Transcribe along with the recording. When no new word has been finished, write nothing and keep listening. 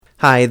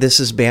Hi, this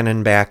is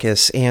Bannon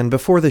Backus, and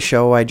before the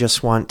show, I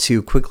just want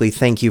to quickly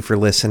thank you for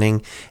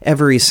listening.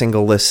 Every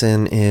single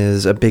listen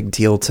is a big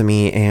deal to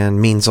me and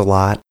means a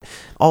lot.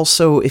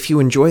 Also, if you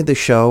enjoyed the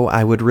show,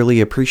 I would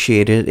really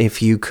appreciate it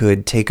if you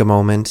could take a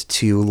moment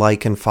to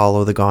like and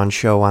follow The Gone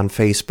Show on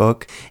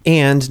Facebook.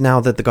 And now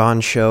that The Gone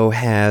Show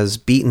has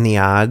beaten the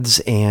odds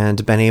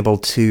and been able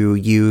to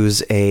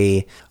use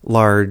a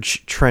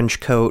large trench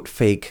coat,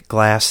 fake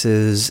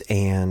glasses,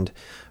 and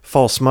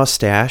false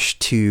mustache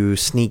to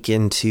sneak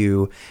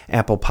into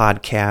Apple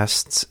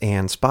Podcasts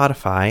and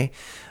Spotify,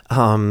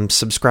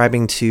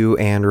 subscribing to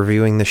and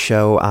reviewing the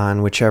show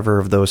on whichever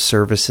of those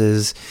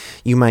services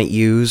you might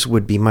use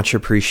would be much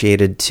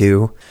appreciated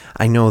too.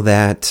 I know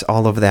that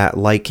all of that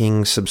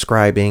liking,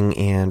 subscribing,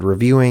 and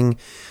reviewing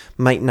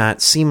might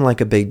not seem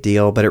like a big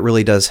deal, but it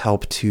really does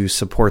help to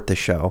support the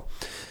show.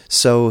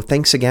 So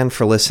thanks again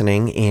for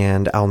listening,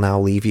 and I'll now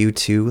leave you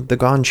to The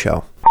Gone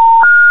Show.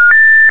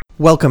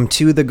 Welcome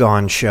to The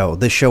Gone Show,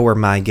 the show where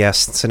my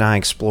guests and I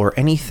explore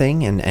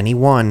anything and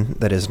anyone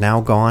that is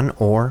now gone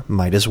or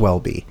might as well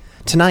be.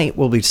 Tonight,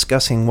 we'll be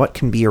discussing what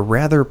can be a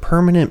rather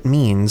permanent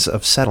means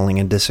of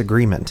settling a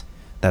disagreement.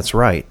 That's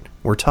right,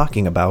 we're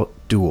talking about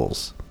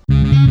duels.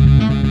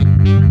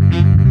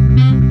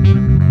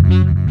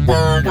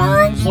 The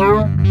Gone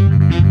Show.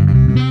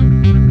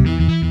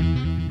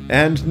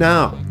 And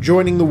now,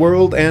 joining the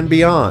world and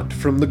beyond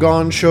from The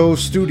Gone Show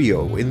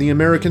studio in the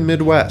American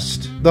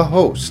Midwest, the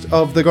host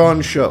of The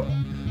Gone Show,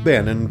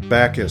 Bannon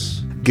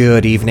Backus.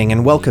 Good evening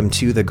and welcome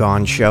to The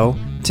Gone Show.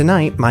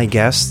 Tonight, my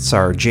guests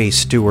are Jay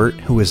Stewart,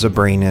 who is a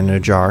brain in a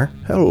jar.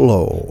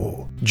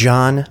 Hello.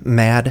 John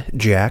Mad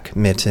Jack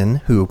Mitten,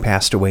 who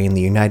passed away in the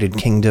United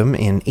Kingdom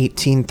in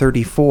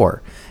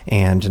 1834,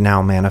 and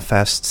now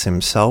manifests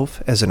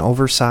himself as an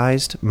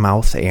oversized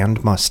mouth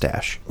and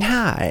mustache.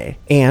 Hi.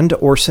 And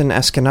Orson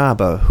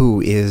Escanaba, who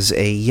is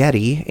a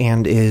yeti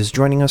and is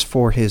joining us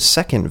for his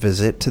second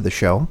visit to the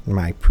show.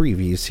 My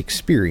previous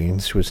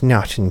experience was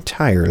not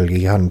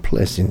entirely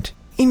unpleasant.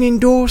 An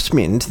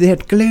endorsement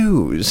that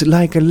glows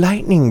like a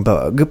lightning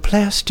bug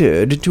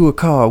plastered to a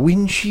car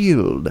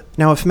windshield.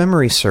 Now, if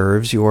memory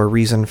serves, your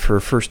reason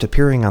for first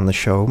appearing on the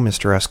show,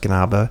 Mr.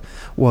 Escanaba,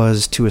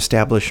 was to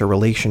establish a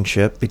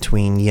relationship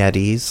between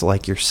yetis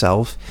like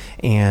yourself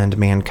and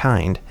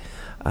mankind.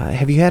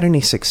 Have you had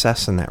any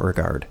success in that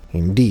regard?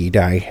 Indeed,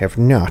 I have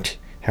not.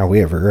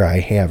 However, I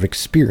have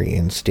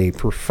experienced a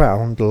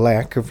profound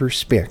lack of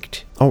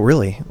respect. Oh,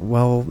 really?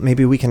 Well,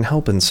 maybe we can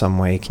help in some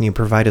way. Can you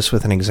provide us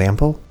with an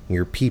example?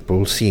 Your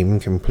people seem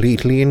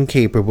completely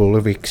incapable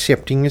of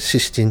accepting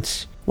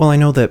assistance. Well, I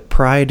know that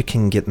pride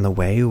can get in the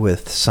way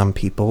with some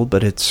people,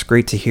 but it's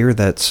great to hear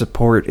that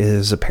support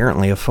is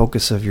apparently a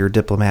focus of your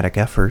diplomatic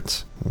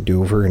efforts. And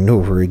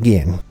over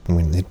again,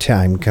 when the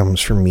time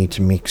comes for me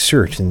to make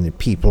certain that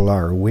people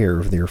are aware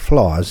of their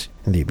flaws,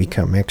 they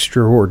become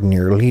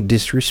extraordinarily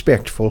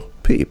disrespectful.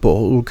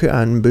 People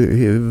can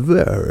be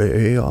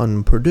very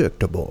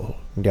unpredictable.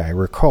 And I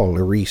recall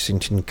a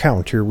recent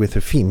encounter with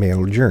a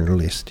female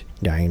journalist.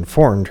 I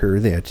informed her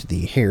that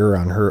the hair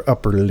on her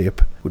upper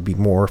lip would be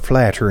more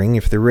flattering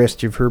if the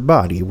rest of her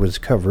body was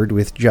covered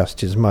with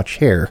just as much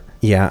hair.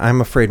 Yeah, I'm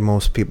afraid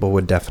most people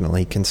would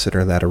definitely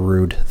consider that a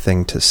rude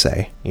thing to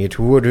say. It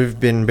would have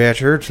been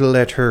better to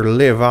let her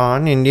live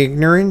on in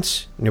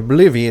ignorance,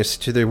 oblivious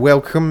to the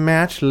welcome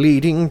mat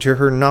leading to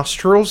her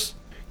nostrils.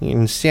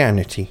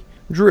 Insanity.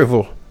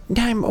 Drivel.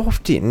 I'm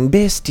often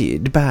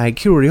bested by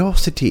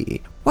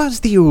curiosity. Was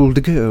the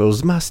old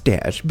girl's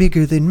mustache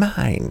bigger than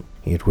mine?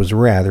 It was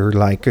rather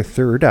like a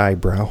third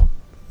eyebrow.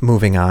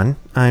 Moving on,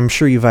 I'm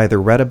sure you've either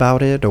read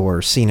about it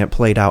or seen it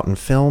played out in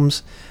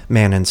films.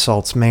 Man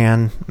insults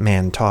man,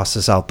 man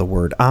tosses out the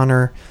word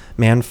honor,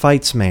 man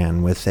fights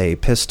man with a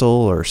pistol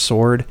or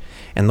sword,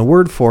 and the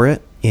word for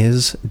it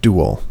is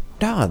duel.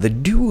 Ah, the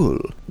duel.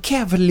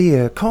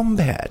 Cavalier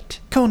combat.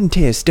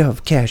 Contest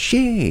of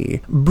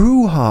cachet.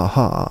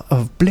 Brouhaha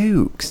of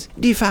blokes.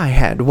 If I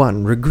had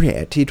one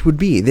regret, it would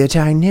be that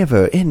I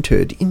never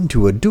entered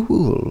into a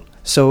duel.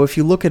 So if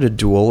you look at a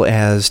duel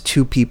as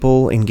two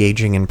people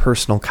engaging in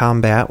personal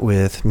combat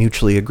with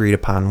mutually agreed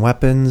upon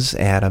weapons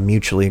at a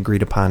mutually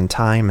agreed upon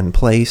time and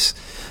place,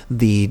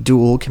 the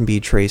duel can be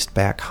traced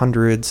back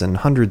hundreds and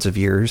hundreds of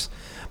years,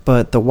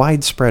 but the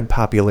widespread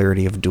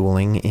popularity of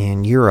dueling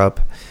in Europe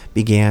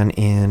began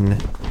in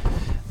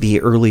the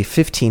early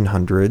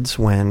 1500s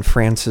when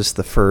Francis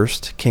I,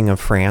 King of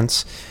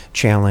France,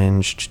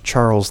 challenged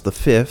Charles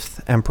V,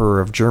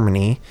 Emperor of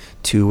Germany,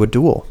 to a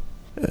duel.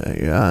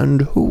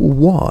 And who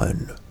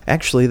won?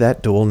 Actually,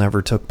 that duel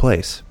never took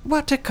place.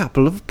 What a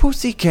couple of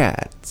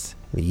pussycats!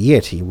 The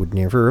yeti would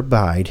never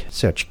abide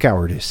such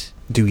cowardice.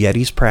 Do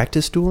yetis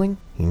practice dueling?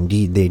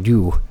 Indeed they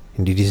do,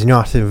 and it is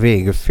not the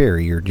vague affair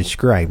you're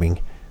describing.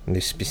 The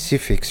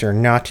specifics are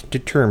not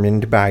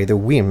determined by the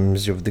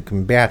whims of the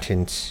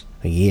combatants.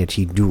 A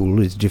yeti duel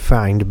is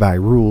defined by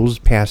rules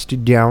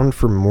passed down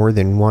for more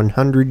than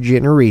 100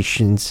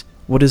 generations.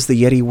 What is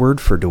the yeti word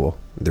for duel?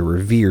 The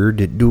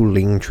revered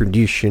dueling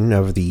tradition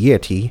of the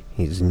yeti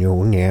is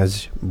known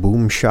as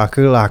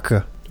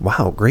Boomshakalaka.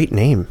 Wow, great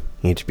name.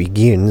 It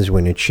begins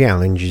when a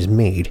challenge is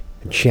made,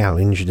 a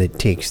challenge that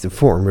takes the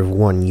form of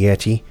one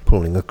yeti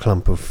pulling a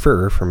clump of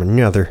fur from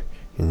another,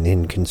 and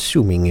then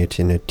consuming it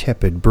in a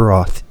tepid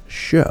broth.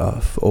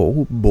 Chef,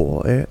 oh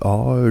boy,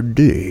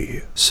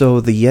 R.D.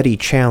 So the yeti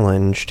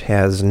challenged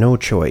has no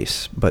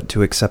choice but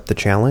to accept the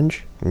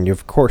challenge? And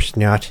of course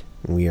not.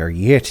 We are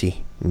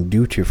yeti,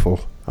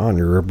 dutiful,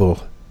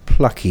 honorable,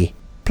 plucky.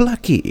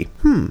 Plucky,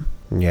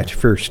 At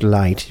first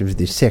light of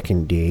the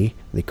second day,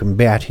 the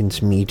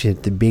combatants meet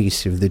at the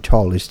base of the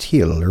tallest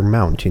hill or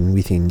mountain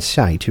within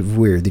sight of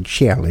where the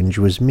challenge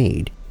was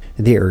made.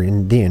 There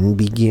and then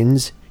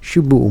begins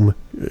shaboom.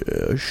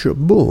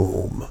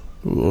 Shaboom.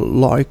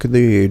 Like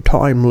the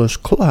timeless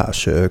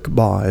classic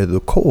by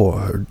the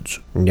Chords.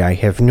 And I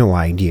have no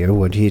idea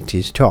what it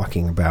is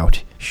talking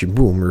about.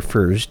 Shaboom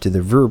refers to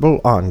the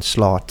verbal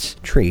onslaughts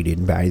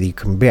traded by the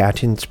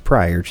combatants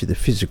prior to the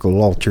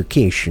physical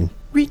altercation.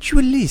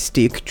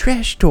 Ritualistic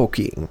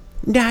trash-talking.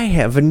 I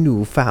have a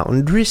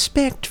newfound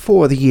respect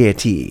for the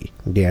Yeti.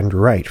 And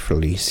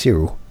rightfully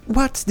so.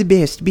 What's the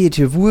best bit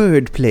of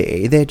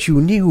wordplay that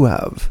you knew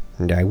of?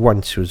 And I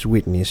once was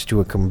witness to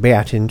a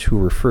combatant who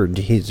referred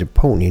to his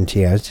opponent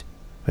as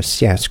a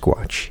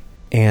Sasquatch.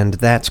 And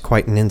that's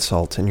quite an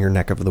insult in your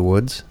neck of the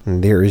woods.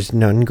 And there is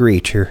none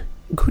greater.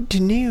 Good to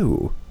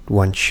know.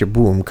 Once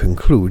shaboom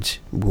concludes,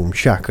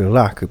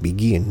 Boomshakalaka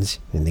begins,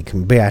 and the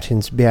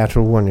combatants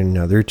battle one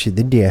another to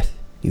the death,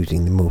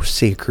 using the most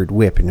sacred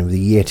weapon of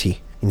the Yeti,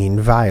 an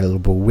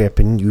inviolable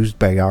weapon used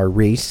by our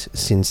race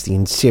since the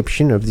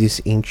inception of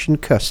this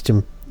ancient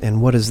custom.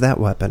 And what is that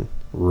weapon?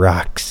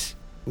 Rocks.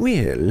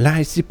 Well,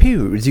 I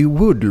suppose you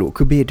would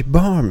look a bit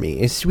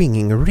balmy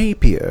swinging a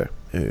rapier.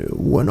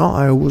 When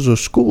I was a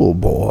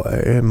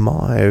schoolboy,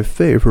 my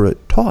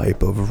favorite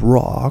type of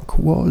rock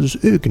was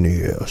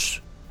igneous.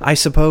 I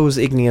suppose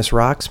igneous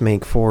rocks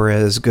make for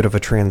as good of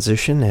a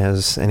transition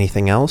as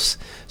anything else,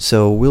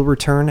 so we'll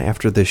return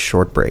after this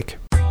short break.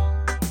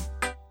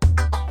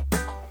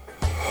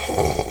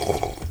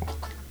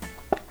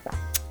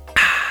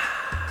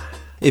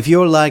 If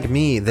you're like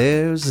me,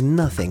 there's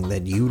nothing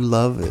that you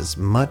love as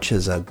much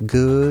as a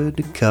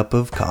good cup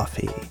of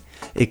coffee,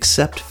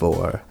 except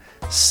for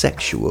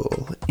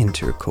sexual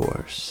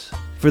intercourse.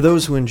 For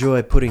those who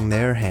enjoy putting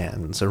their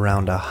hands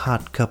around a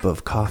hot cup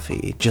of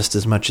coffee just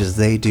as much as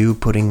they do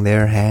putting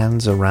their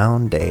hands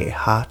around a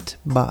hot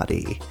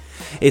body,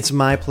 it's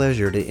my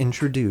pleasure to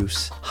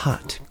introduce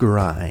Hot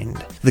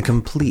Grind, the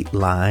complete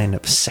line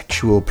of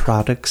sexual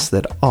products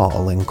that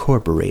all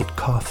incorporate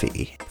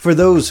coffee. For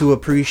those who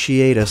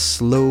appreciate a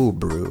slow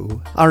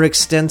brew, our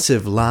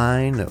extensive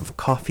line of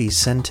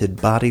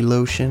coffee-scented body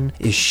lotion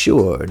is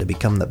sure to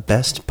become the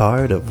best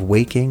part of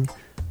waking,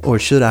 or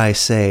should I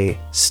say,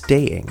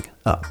 staying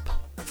up.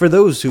 For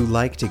those who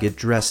like to get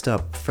dressed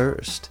up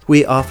first,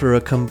 we offer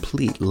a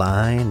complete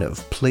line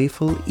of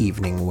playful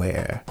evening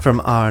wear,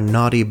 from our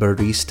naughty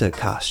barista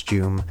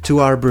costume to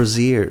our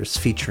brassieres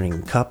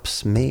featuring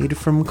cups made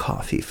from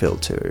coffee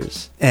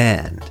filters.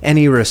 And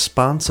any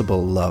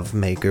responsible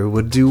lovemaker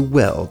would do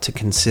well to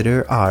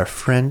consider our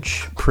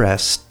French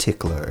press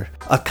tickler,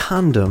 a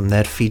condom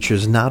that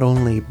features not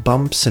only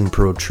bumps and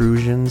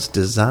protrusions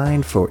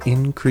designed for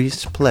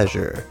increased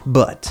pleasure,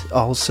 but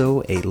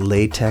also a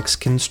latex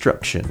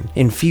construction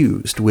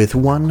infused with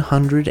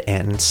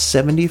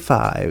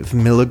 175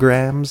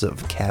 milligrams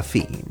of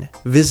caffeine.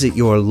 Visit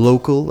your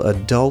local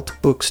adult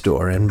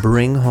bookstore and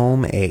bring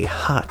home a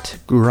Hot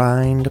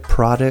Grind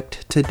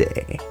product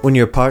today. When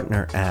your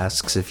partner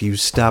asks if you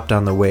stopped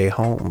on the way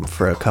home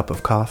for a cup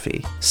of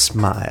coffee,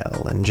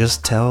 smile and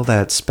just tell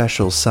that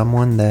special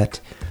someone that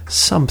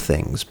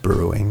something's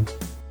brewing.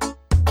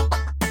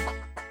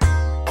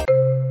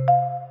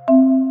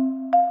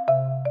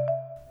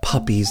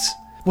 Puppies.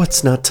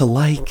 What's not to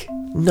like?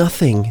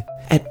 Nothing.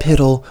 At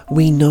Piddle,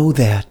 we know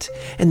that,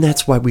 and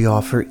that's why we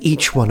offer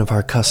each one of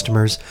our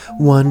customers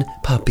one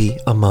puppy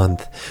a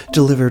month,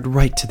 delivered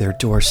right to their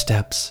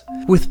doorsteps.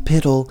 With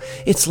Piddle,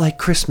 it's like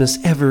Christmas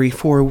every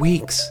 4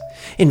 weeks.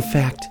 In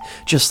fact,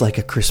 just like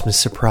a Christmas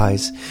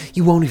surprise,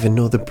 you won't even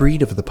know the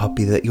breed of the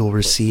puppy that you'll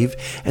receive,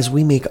 as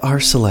we make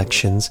our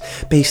selections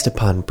based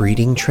upon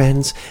breeding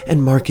trends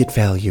and market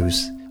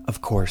values. Of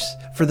course,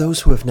 for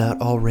those who have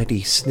not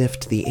already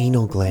sniffed the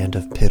anal gland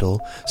of Piddle,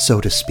 so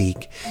to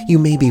speak, you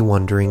may be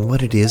wondering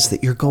what it is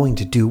that you're going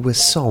to do with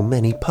so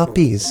many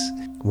puppies.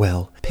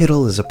 Well,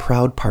 Piddle is a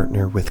proud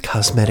partner with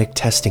cosmetic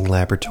testing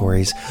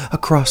laboratories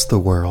across the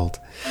world,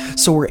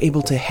 so we're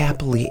able to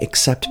happily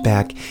accept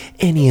back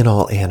any and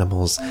all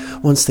animals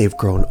once they've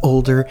grown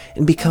older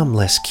and become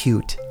less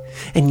cute.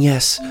 And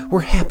yes, we're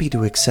happy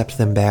to accept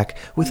them back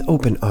with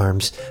open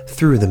arms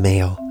through the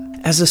mail.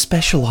 As a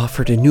special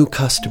offer to new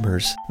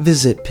customers,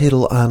 visit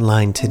Piddle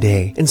online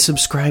today and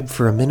subscribe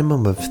for a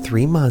minimum of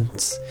 3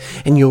 months,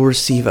 and you'll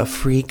receive a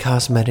free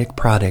cosmetic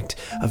product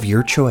of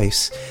your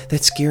choice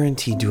that's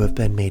guaranteed to have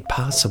been made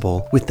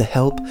possible with the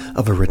help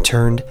of a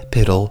returned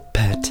Piddle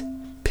pet.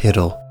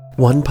 Piddle.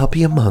 1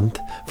 puppy a month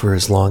for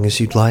as long as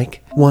you'd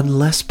like, 1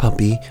 less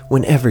puppy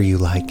whenever you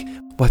like.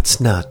 What's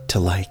not to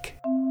like?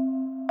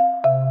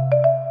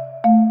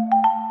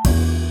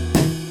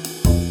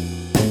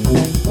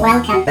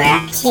 Welcome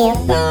back to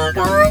the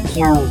Gone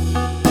Show.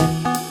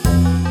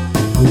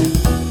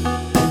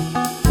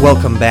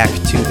 Welcome back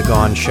to The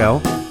Gone Show.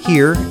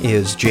 Here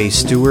is Jay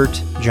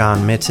Stewart,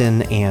 John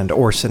Mitten, and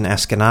Orson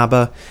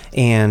Escanaba,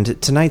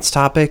 and tonight's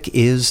topic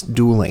is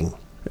dueling.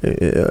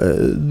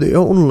 The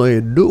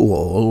only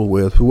duel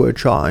with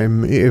which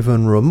I'm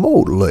even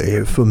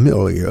remotely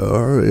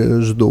familiar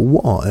is the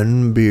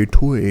one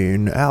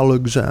between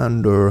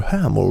Alexander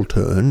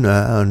Hamilton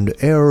and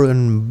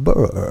Aaron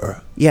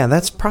Burr. Yeah,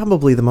 that's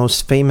probably the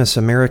most famous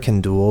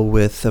American duel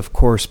with, of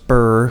course,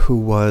 Burr, who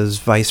was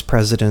Vice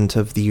President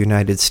of the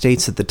United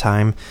States at the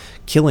time,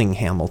 killing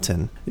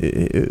Hamilton.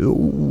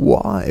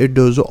 Why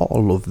does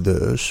all of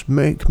this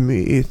make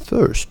me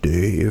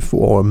thirsty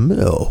for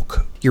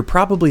milk? You're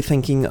probably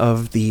thinking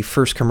of the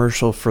first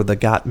commercial for the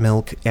Got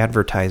Milk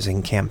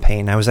advertising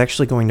campaign. I was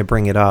actually going to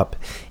bring it up.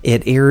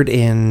 It aired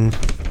in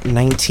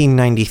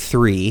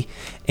 1993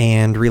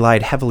 and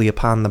relied heavily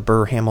upon the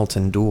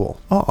Burr-Hamilton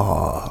duel.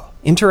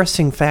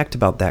 Interesting fact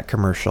about that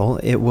commercial,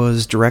 it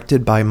was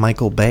directed by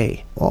Michael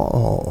Bay.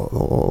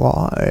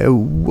 I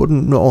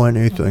wouldn't know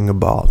anything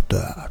about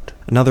that.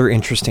 Another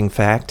interesting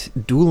fact,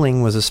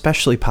 dueling was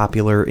especially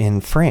popular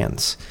in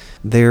France.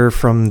 There,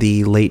 from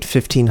the late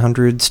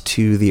 1500s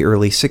to the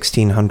early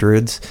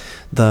 1600s,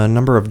 the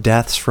number of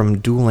deaths from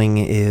dueling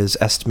is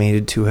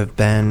estimated to have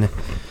been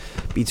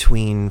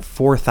between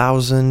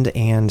 4,000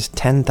 and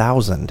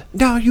 10,000.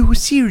 Are you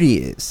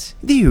serious?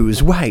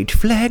 Those white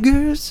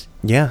flaggers?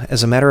 Yeah,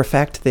 as a matter of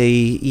fact, they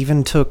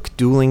even took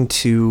dueling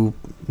to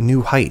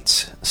new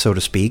heights, so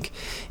to speak.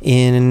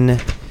 In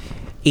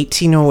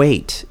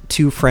 1808,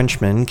 two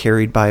Frenchmen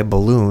carried by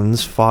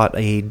balloons fought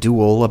a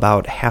duel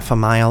about half a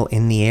mile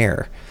in the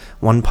air.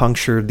 One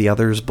punctured the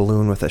other's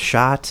balloon with a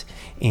shot,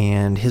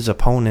 and his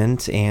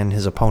opponent and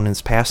his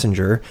opponent's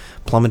passenger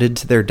plummeted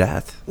to their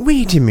death.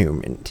 Wait a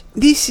moment.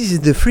 This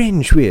is the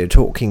French we're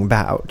talking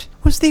about.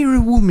 Was there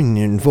a woman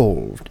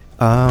involved?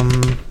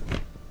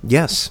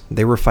 Yes,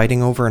 they were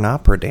fighting over an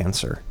opera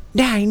dancer.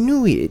 I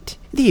knew it.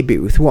 They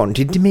both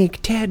wanted to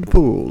make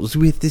tadpoles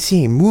with the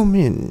same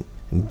woman.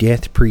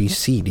 Death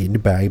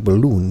preceded by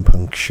balloon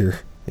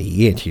puncture. The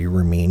yeti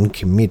remained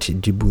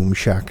committed to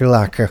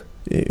Boomshakalaka.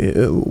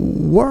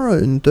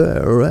 Weren't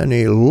there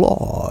any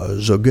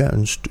laws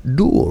against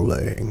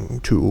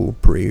dueling to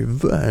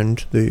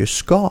prevent the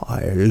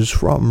skies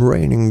from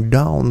raining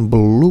down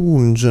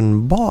balloons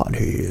and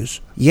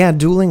bodies? Yeah,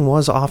 dueling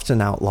was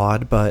often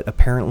outlawed, but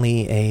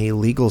apparently a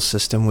legal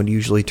system would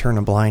usually turn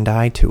a blind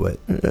eye to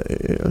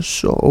it.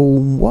 So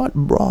what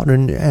brought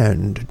an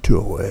end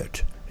to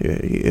it?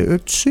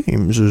 It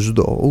seems as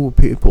though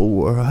people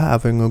were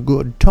having a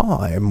good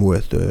time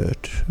with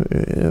it.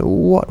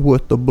 What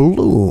with the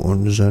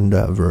balloons and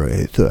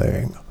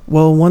everything.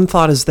 Well, one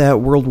thought is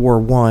that World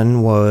War I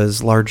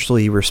was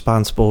largely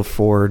responsible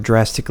for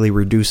drastically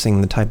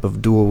reducing the type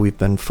of duel we've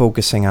been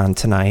focusing on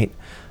tonight.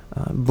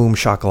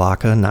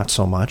 Boomshakalaka, not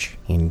so much.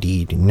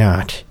 Indeed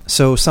not.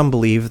 So some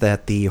believe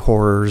that the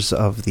horrors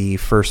of the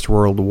First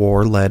World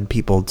War led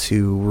people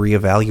to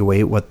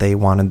reevaluate what they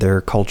wanted their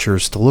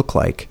cultures to look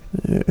like.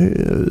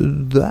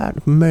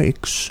 That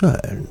makes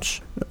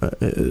sense.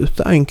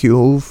 Thank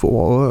you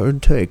for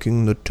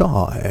taking the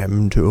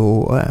time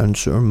to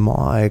answer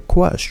my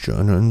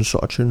question in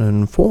such an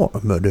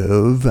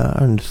informative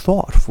and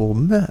thoughtful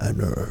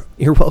manner.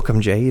 You're welcome,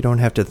 Jay. You don't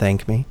have to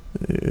thank me.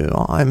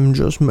 I'm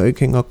just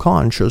making a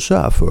conscious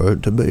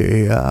effort to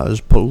be as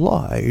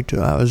polite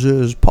as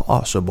is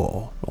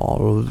possible.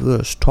 All of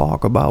this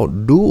talk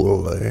about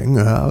dueling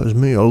has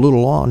me a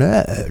little on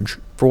edge.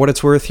 For what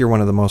it's worth, you're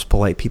one of the most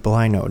polite people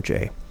I know,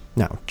 Jay.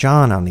 Now,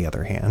 John, on the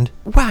other hand...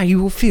 Why,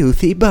 you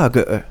filthy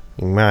bugger.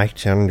 You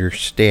might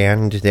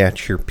understand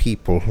that your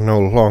people no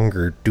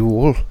longer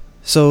duel.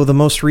 So the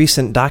most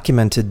recent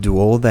documented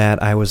duel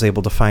that I was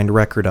able to find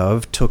record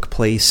of took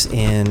place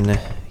in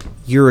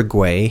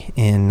Uruguay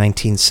in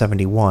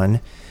 1971.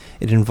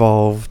 It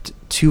involved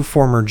two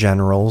former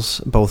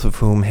generals, both of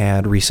whom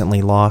had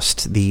recently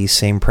lost the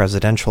same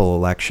presidential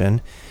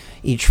election.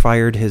 Each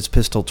fired his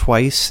pistol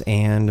twice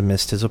and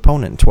missed his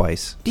opponent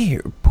twice.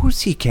 Dear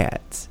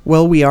pussycats.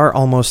 Well, we are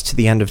almost to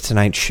the end of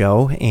tonight's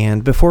show,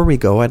 and before we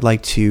go, I'd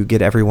like to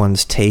get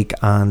everyone's take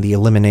on the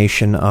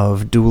elimination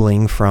of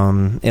dueling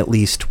from at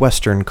least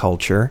Western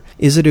culture.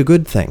 Is it a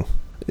good thing?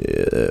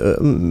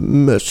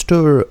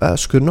 Mr.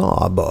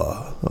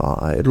 Escanaba,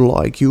 I'd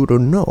like you to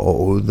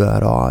know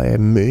that I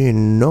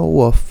mean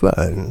no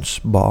offense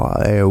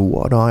by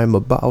what I'm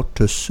about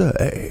to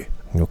say.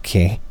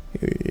 Okay.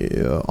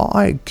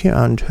 I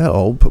can't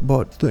help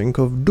but think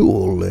of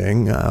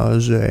dueling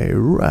as a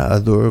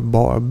rather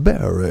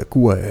barbaric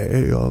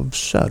way of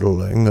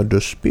settling a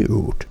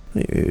dispute.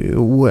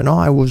 When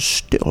I was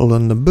still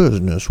in the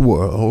business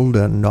world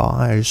and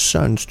I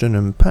sensed an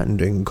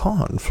impending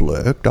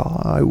conflict,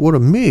 I would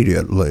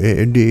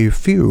immediately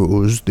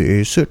defuse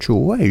the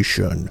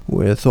situation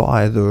with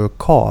either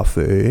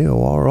coffee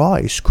or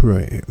ice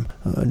cream,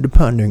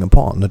 depending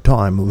upon the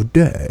time of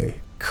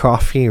day.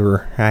 Coffee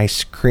or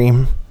ice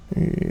cream?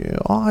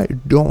 I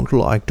don't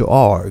like to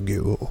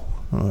argue.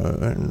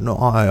 And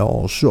I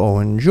also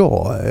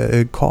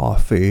enjoy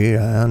coffee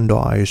and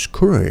ice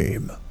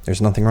cream.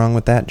 There's nothing wrong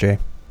with that, Jay.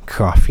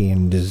 Coffee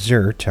and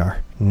dessert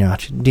are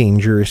not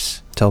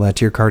dangerous. Tell that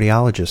to your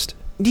cardiologist.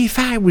 If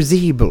I was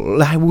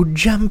able, I would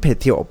jump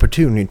at the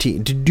opportunity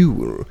to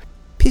duel.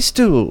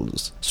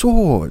 Pistols,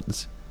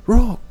 swords,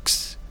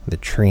 rocks. The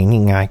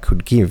training I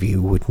could give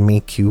you would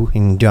make you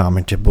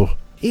indomitable.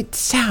 It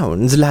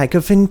sounds like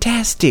a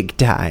fantastic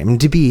time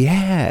to be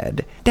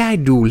had.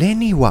 I'd duel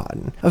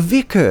anyone. A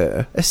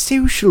vicar, a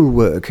social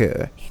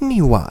worker,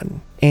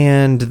 anyone.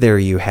 And there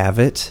you have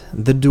it,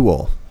 the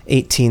duel.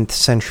 18th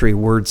century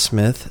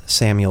wordsmith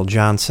Samuel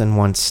Johnson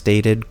once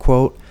stated,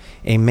 quote,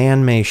 "A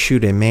man may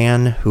shoot a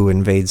man who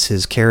invades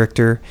his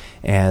character,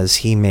 as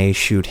he may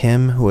shoot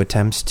him who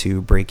attempts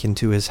to break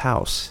into his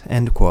house,"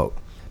 end quote.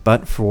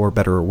 But for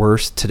better or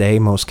worse, today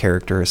most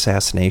character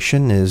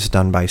assassination is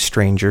done by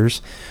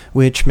strangers,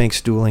 which makes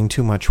dueling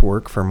too much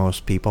work for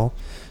most people.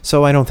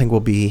 So I don't think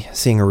we'll be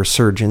seeing a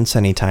resurgence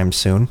anytime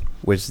soon.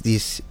 Was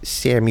this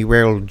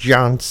Samuel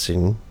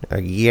Johnson a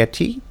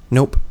yeti?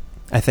 Nope.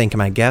 I thank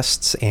my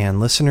guests and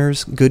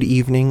listeners. Good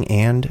evening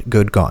and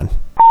good gone.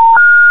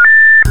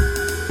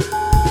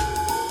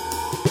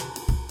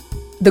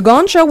 The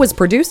Gone Show was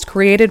produced,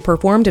 created,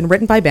 performed, and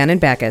written by Ben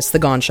and Backus. The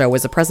Gone Show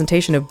is a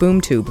presentation of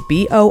BoomToob,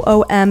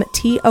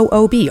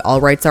 BoomToob. All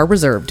rights are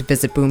reserved.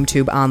 Visit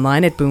BoomToob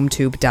online at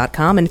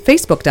boomtube.com and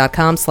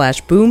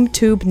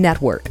facebook.com/BoomTube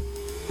Network.